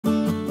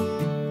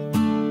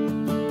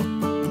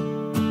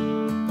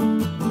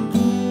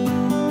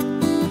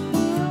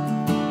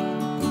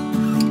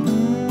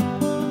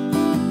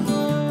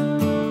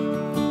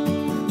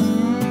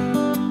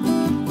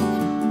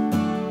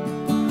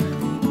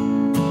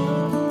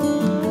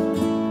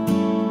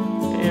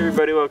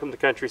Everybody, welcome to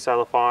Country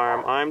Saddle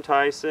Farm. I'm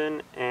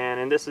Tyson, and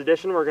in this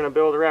edition we're going to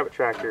build a rabbit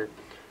tractor.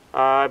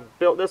 I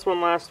built this one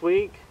last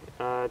week.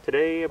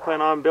 Today I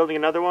plan on building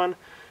another one.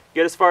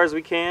 Get as far as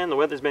we can. The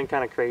weather's been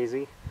kind of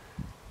crazy.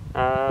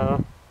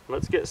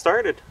 Let's get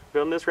started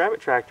building this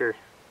rabbit tractor.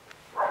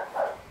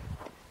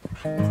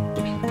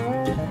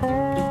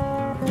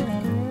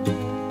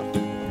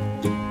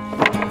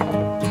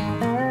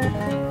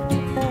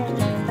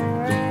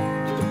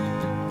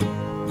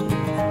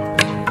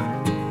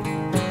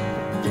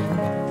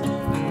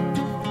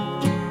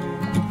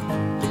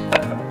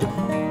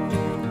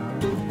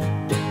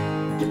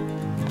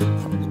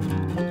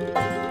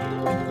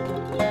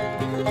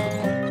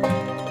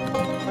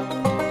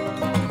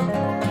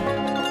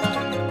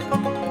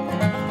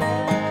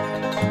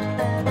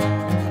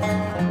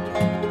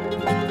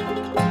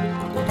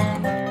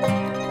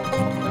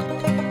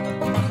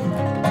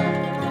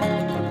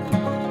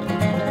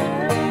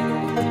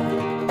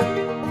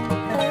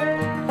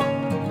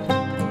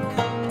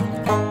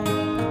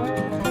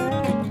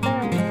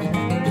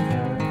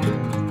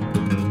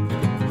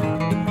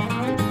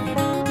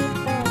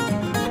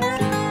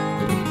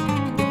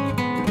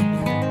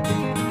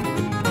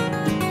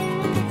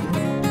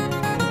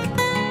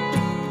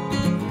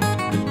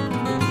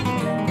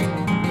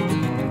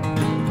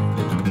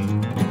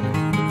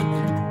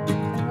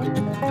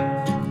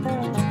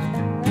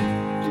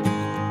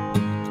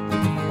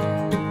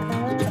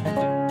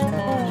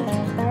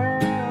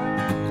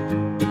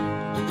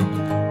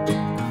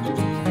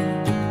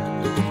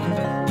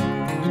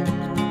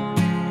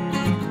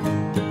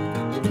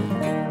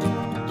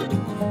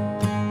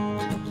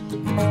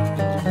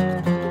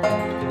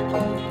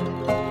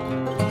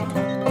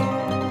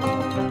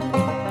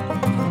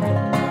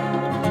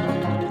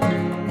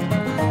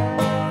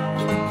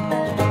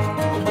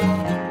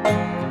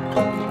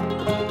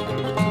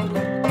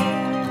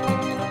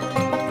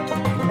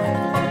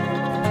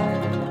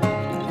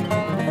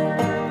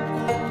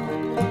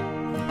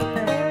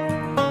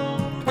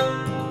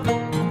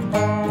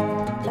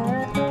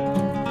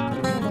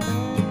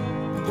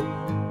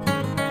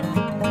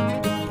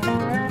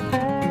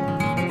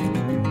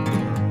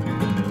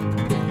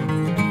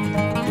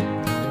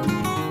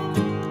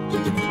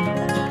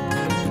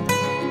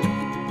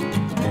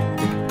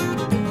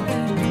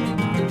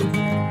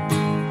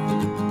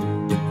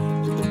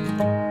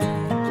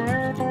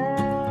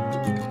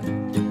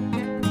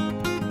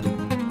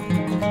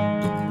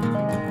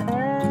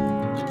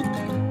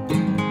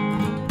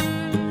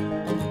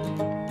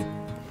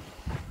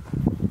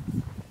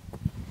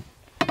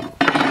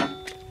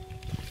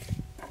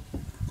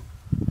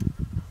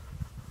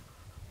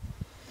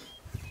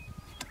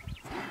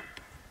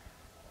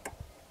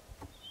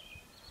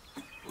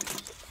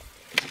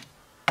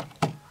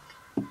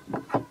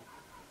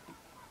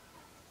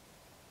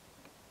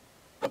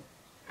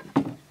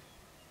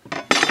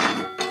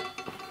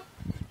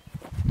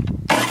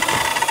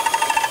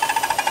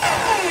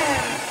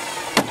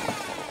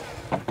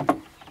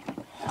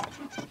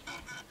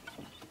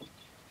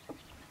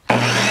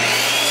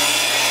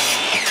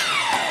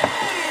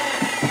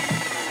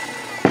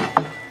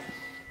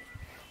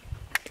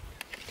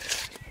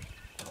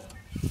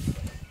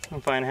 I'm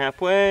fine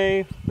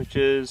halfway, which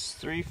is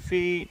 3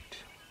 feet,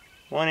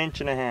 1.5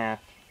 inches.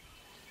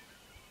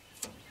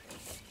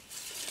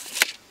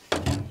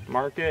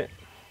 Mark it.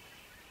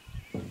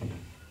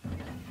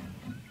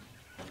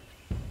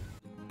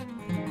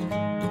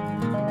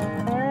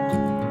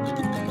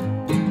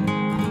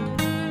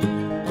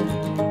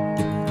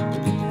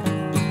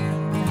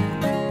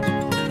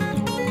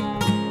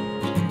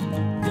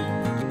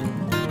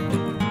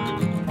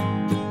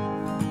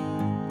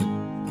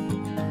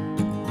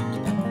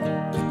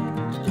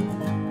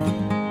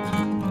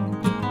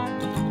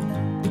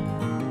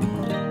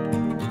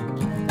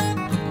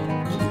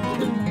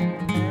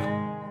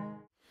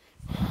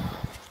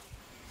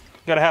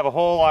 Got to have a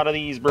whole lot of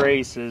these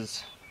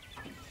braces.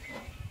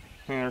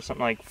 There's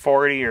something like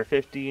 40 or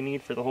 50 you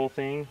need for the whole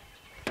thing.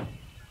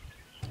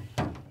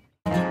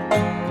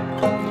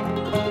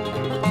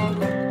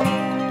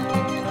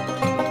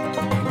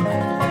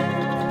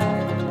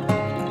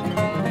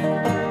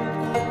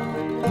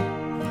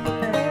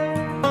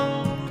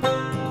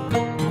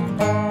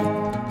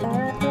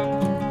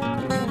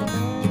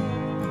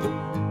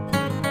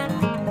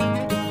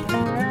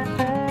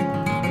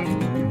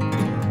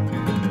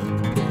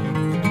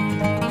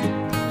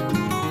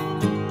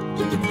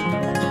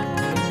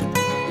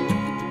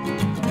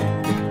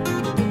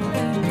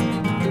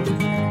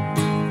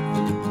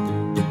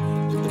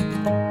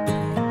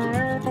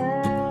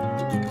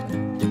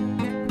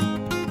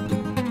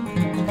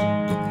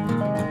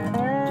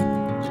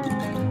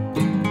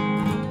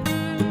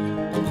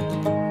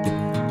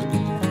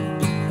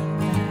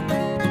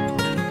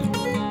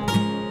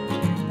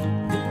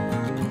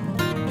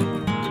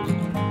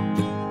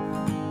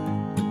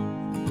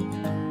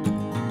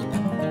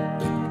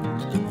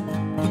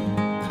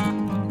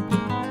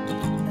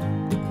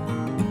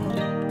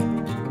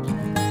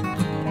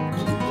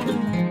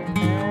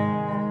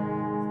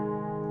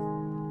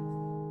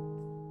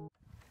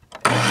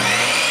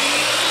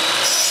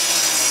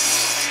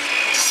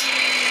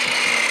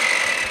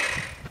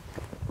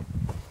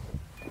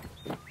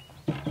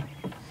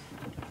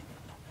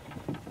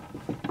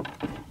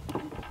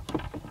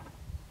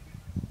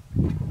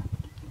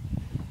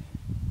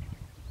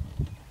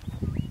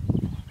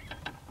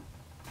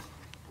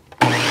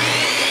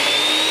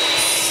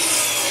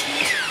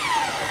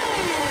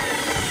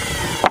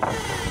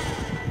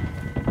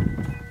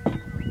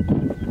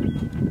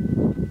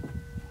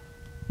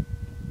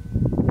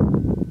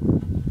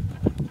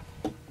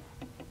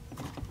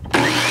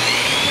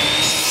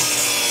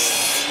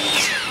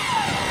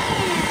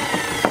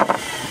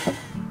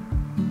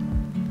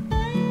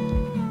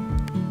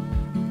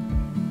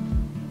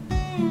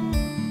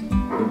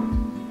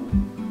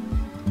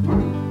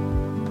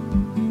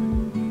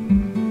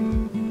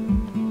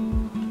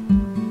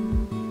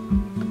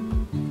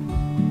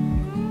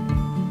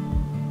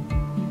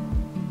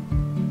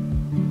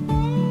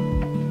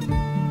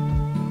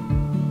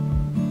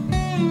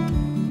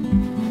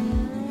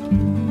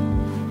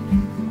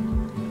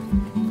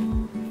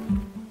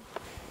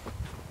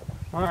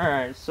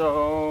 Alright,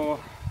 so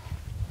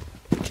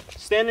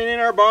standing in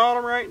our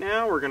bottom right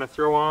now, we're going to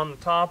throw on the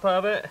top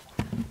of it,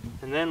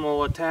 and then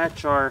we'll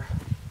attach our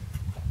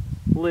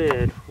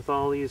lid with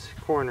all these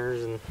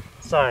corners and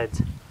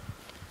sides.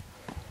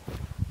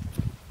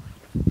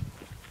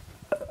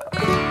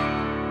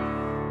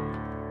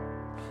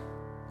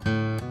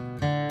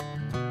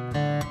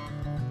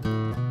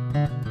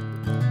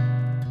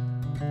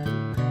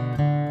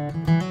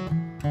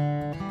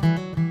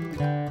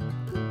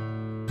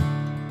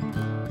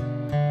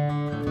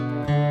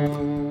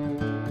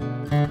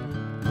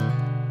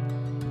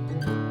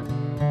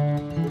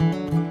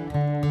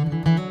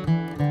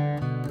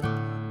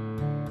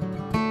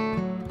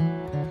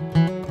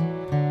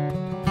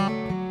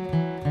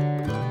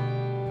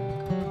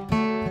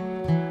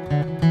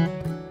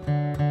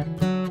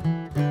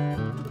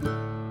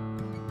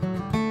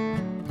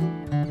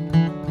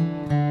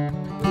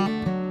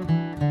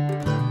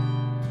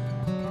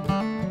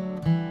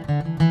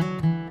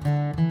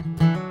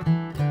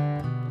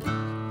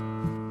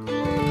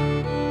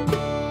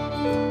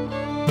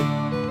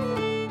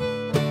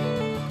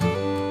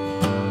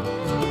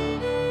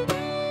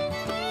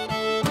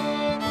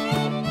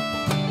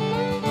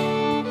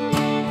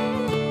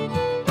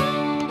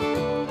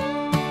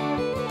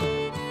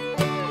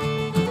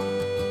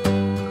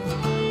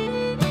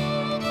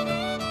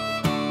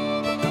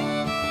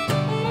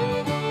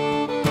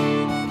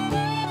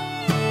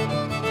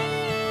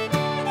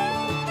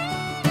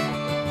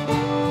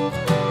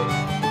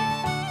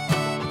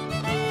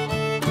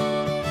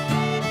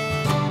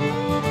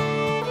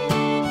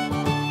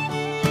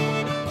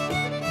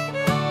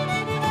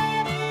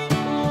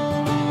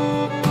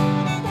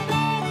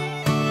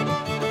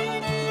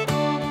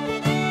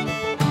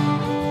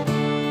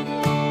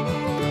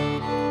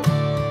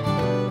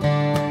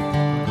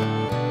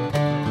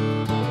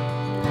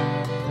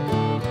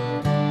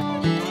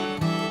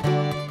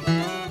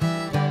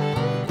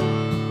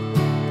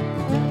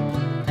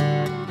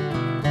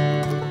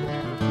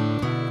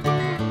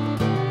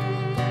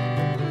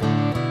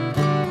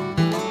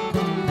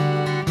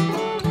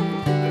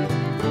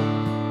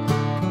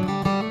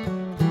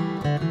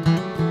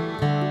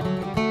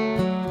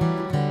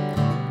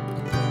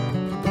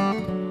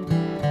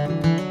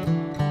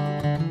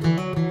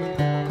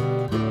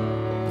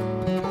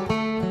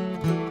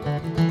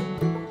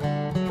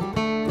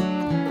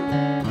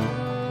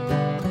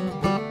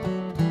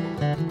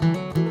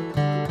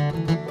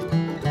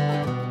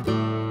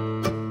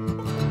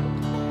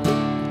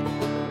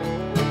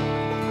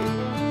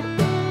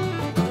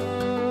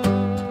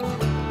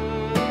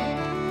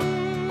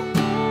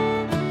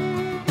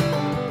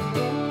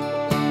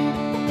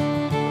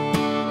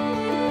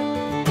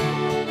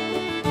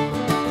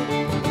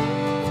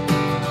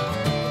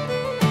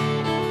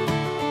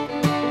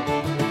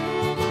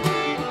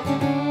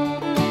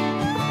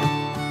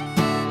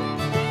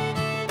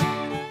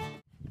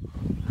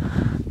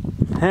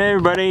 Hey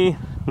everybody,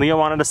 Leah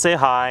wanted to say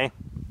hi.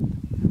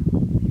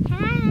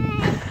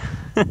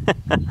 Hi.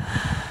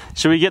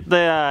 Should we get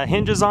the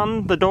hinges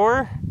on the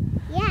door?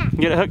 Yeah.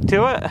 Get it hooked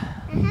to it?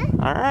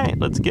 Alright,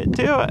 let's get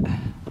to it.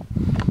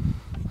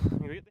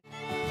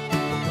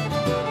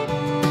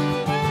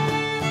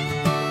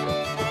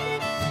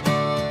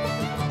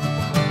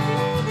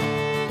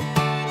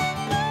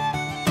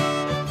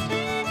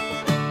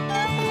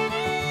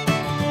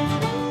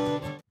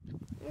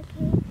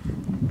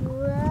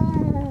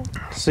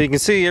 So you can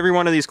see every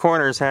one of these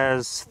corners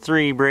has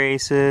 3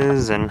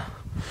 braces, and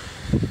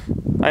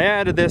I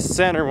added this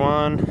center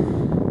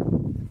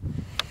one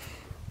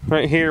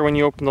right here when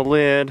you open the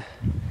lid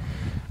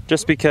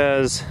just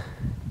because,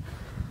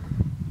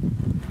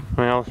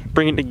 well,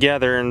 bring it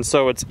together and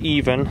so it's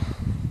even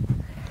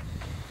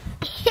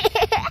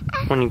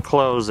when you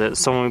close it,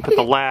 so when we put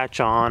the latch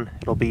on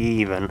it'll be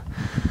even.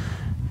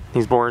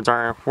 These boards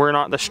we're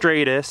not the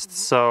straightest,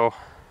 so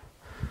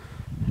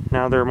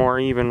now they're more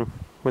even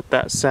with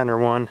that center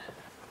one.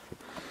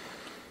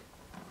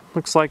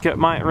 Looks like it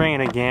might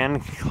rain again.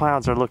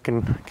 Clouds are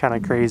looking kind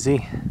of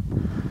crazy.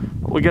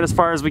 We'll get as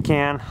far as we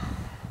can.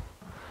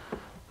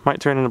 Might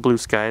turn into blue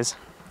skies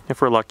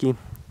if we're lucky.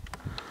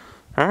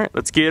 Alright,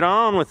 let's get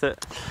on with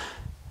it.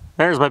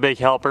 There's my big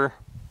helper.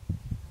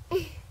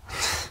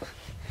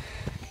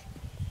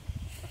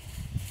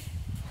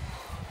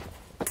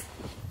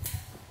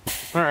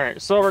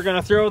 Alright, so we're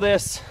gonna throw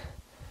this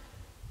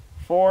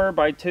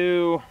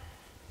 4x2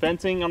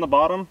 fencing on the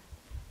bottom,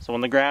 so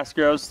when the grass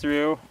grows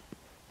through,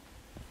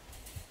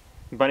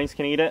 bunnies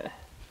can eat it.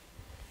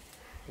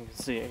 You can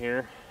see it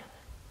here.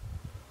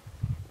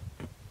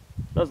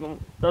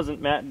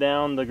 Doesn't mat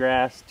down the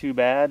grass too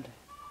bad.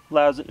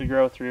 Allows it to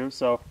grow through.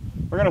 So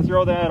we're gonna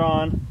throw that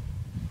on.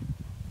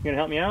 You gonna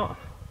help me out?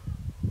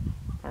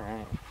 All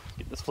right, let's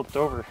get this flipped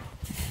over.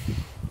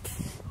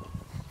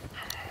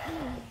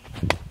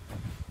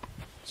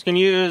 Just gonna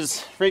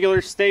use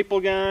regular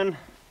staple gun.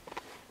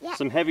 Yep.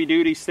 Some heavy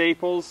duty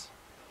staples.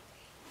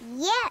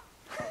 Yep.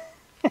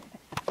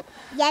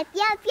 Yep,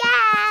 yep,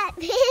 yep.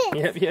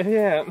 Yep, yep,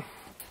 yep.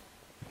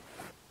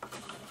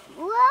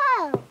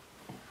 Whoa.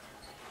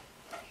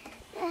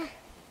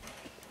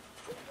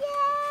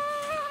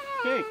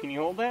 Can you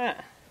hold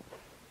that?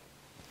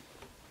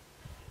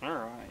 All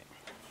right.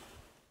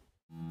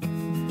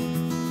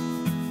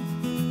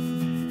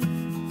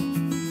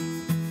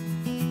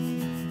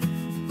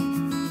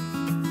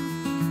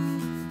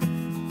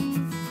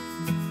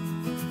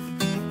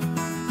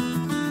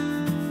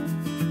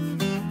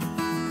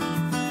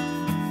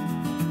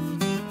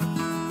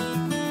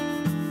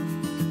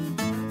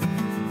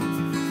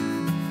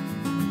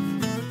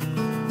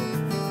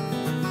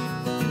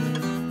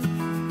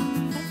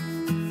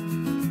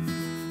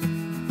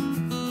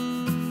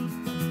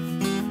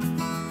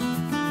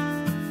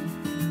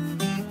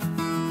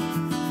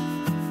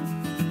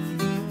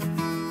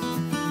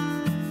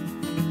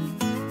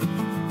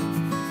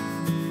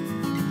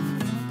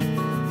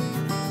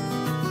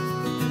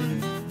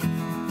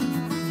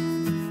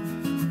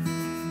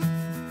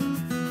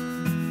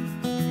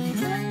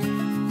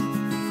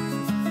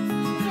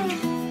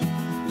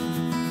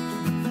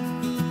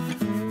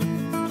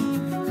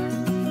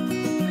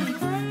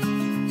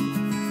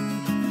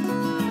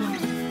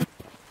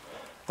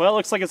 Well, it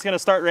looks like it's going to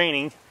start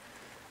raining.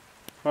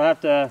 We'll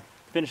have to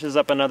finish this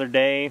up another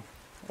day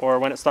or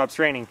when it stops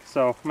raining.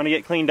 So I'm going to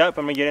get cleaned up.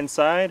 I'm going to get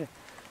inside,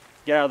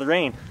 get out of the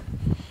rain.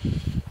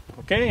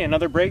 Okay,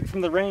 another break from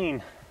the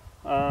rain.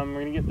 We're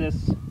going to get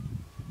this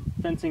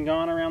fencing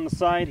gone around the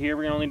side here.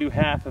 We're going to only do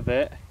half of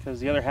it because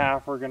the other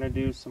half we're going to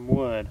do some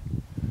wood.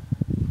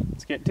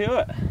 Let's get to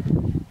it.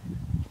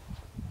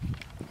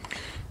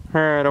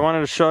 Alright, I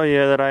wanted to show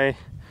you that I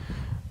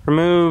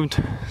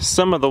removed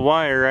some of the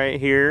wire right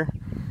here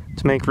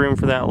to make room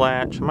for that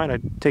latch. I might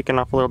have taken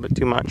off a little bit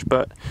too much,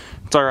 but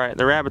it's alright.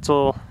 The rabbits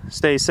will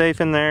stay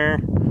safe in there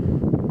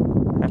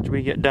after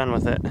we get done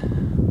with it.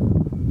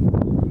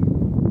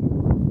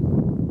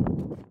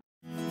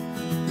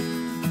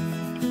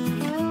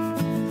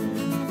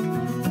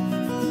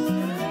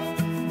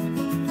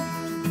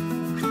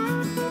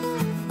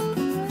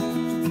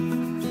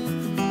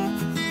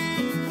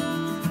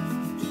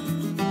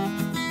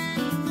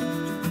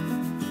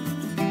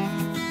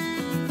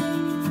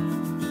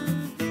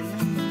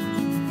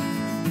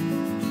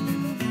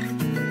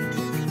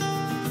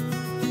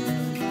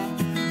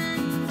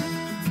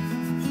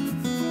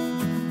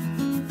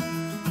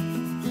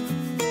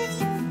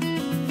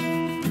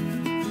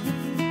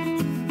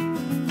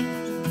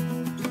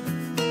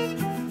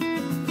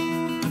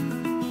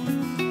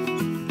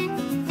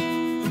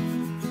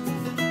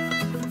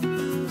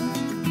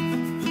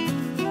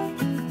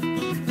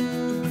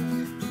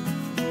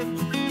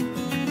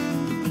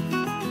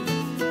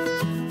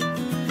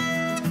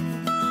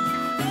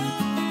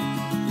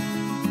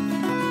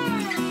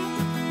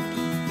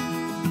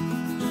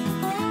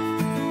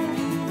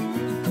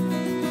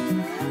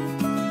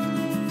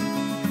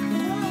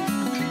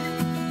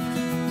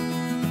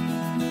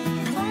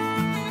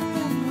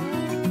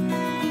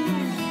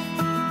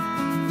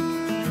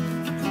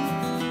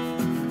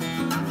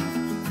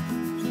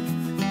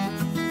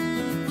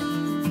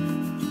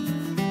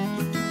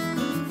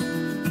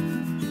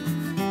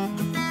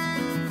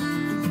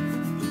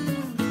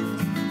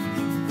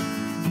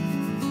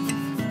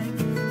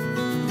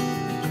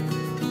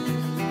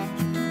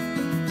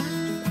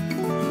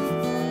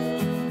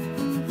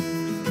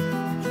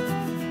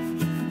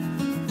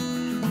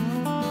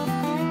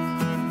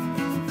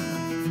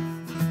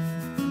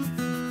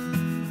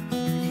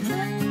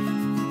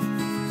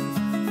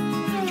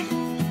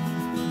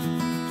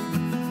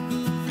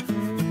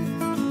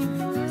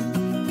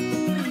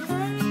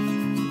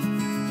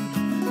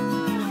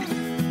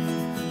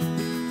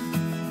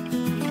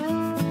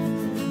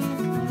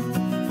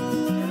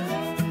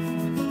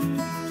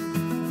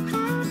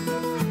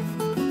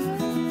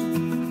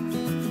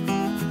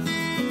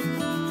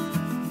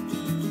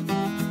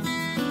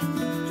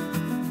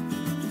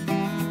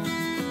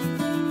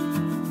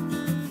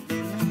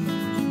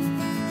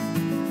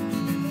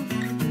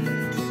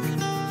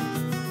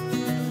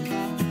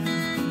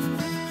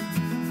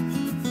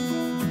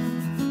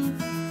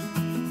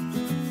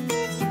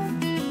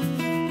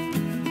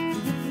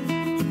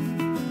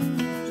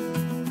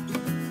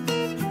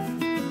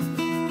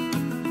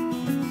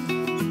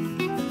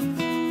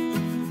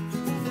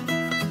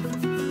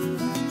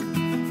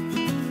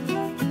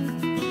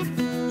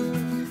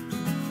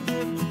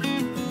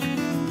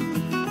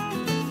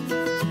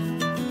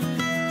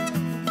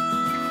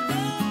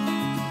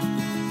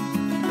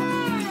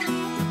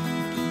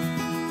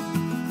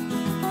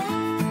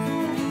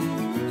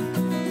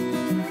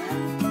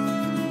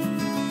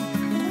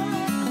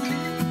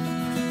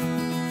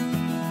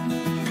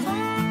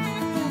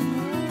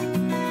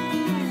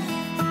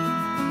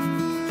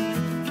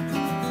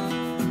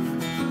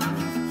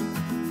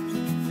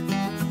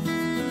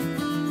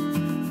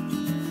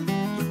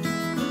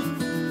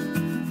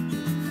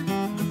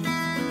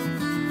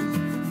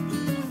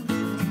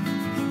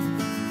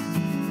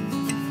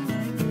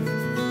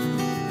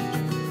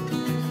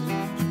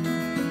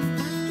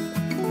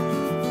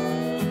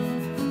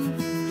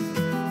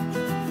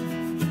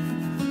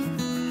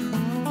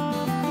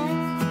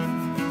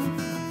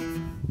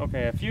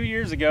 Okay, a few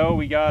years ago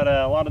we got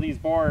a lot of these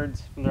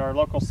boards from our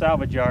local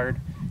salvage yard,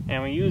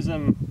 and we use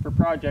them for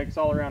projects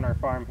all around our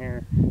farm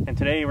here. And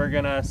today we're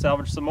gonna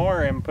salvage some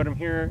more and put them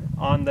here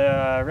on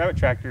the rabbit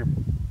tractor.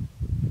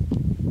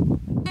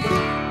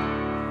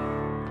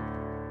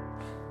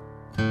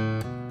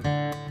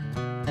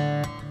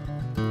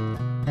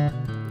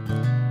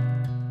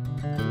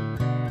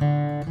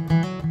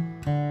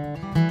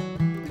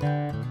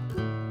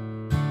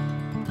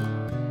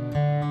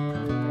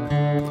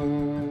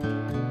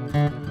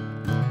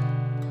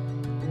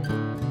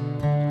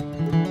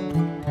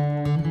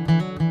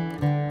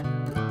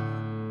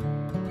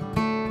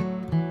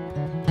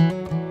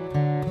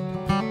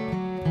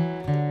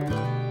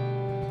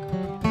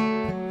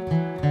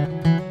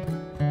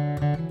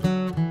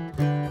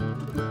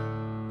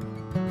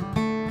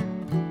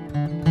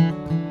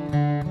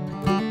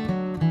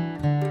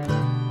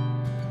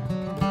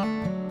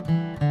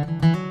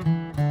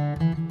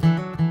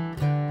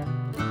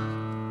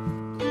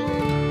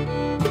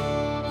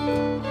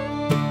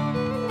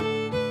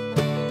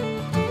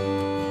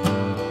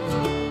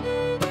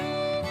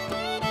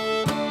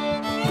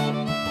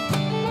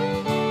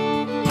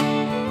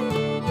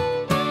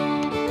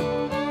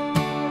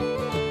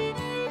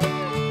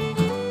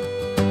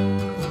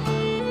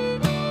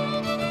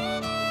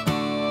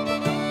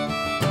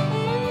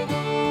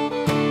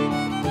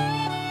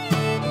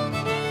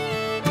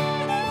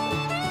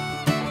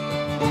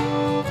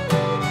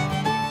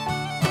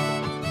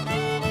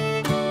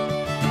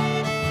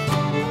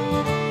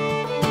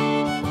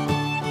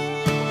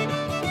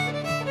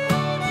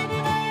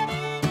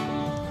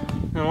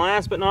 And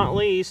last but not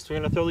least, we're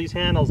going to throw these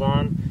handles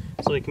on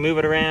so we can move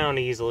it around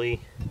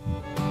easily.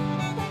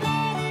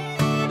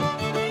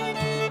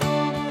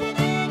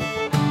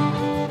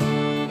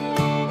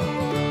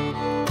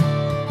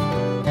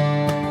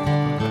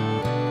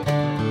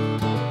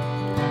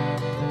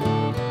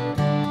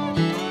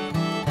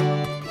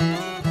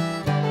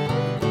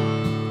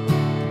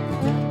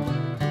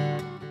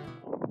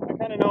 I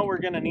kind of know we're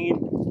going to need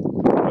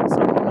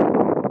something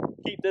to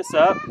keep this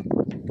up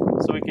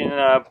so we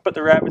can put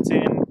the rabbits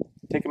in,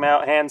 take them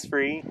out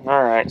hands-free.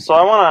 Alright, so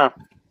I want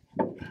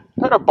to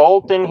put a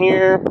bolt in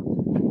here.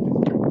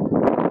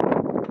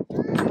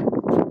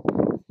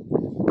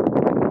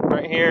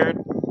 Right here,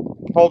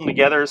 hold them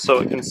together so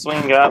it can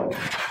swing up.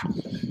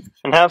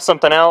 And have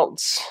something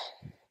else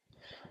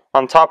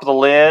on top of the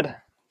lid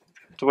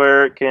to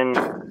where it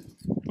can,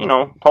 you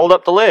know, hold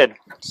up the lid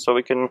so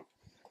we can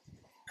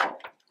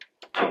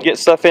get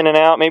stuff in and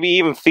out, maybe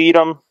even feed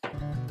them.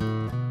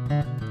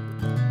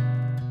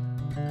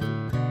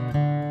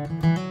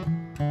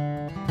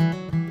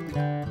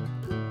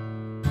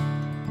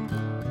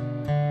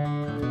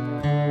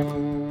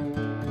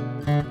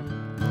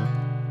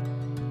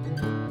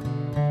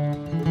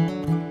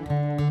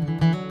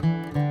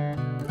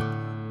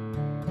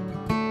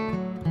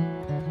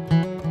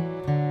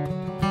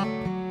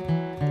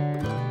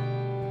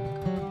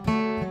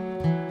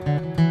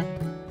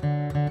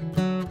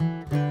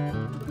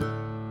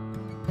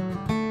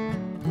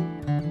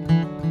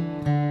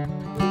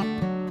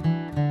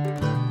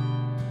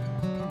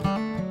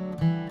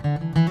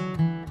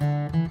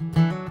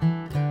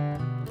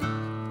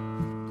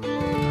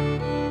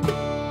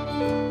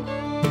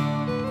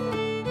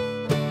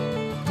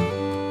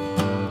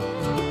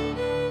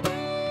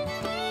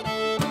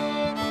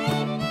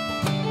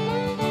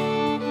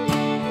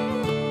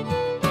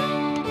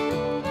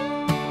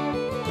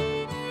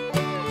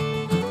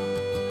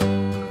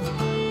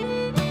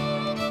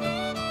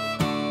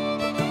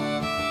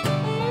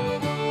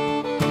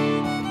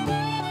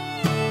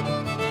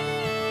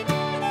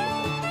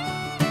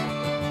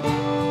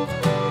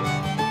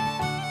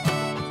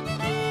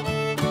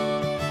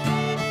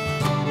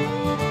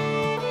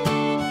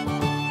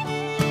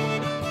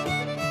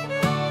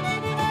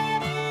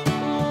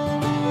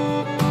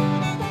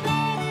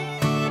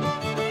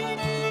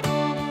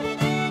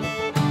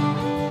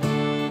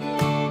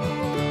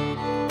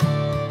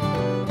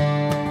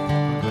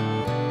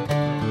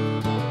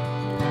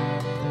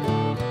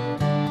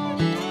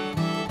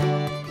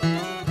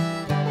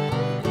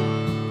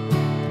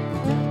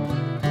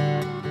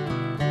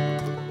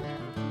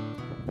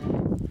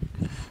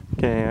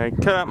 Okay, I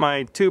cut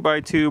my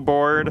 2x2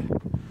 board,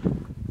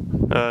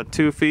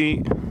 2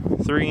 feet,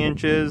 3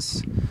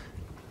 inches.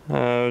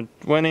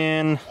 Went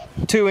in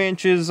 2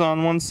 inches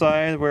on one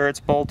side where it's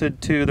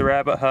bolted to the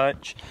rabbit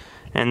hutch,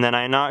 and then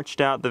I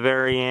notched out the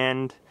very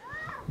end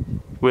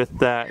with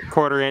that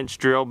 1/4 inch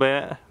drill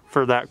bit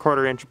for that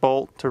 1/4 inch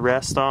bolt to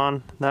rest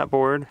on that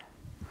board.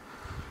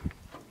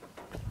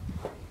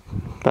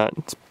 But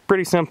it's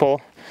pretty simple.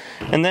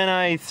 And then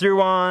I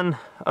threw on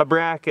a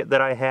bracket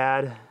that I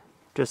had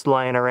just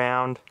lying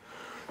around,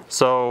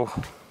 so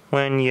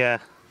when you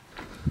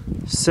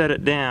set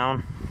it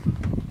down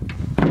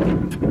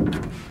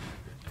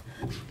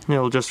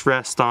it'll just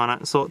rest on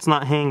it, so it's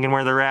not hanging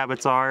where the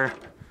rabbits are,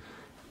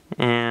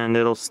 and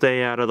it'll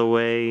stay out of the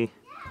way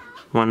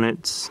when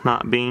it's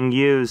not being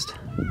used.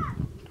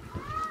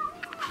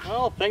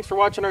 Well, thanks for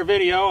watching our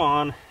video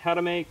on how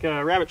to make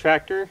a rabbit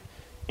tractor.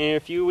 In a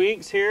few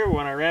weeks here,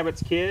 when our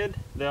rabbits kid,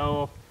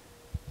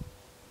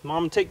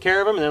 Mom will take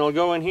care of them, and then it'll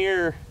go in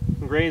here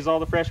and graze all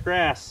the fresh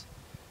grass.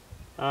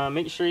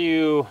 Make sure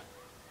you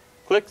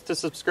click to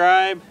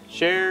subscribe,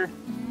 share,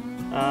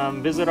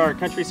 visit our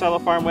Country Silo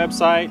Farm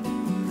website,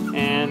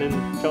 and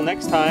until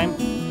next time,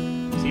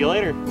 see you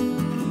later.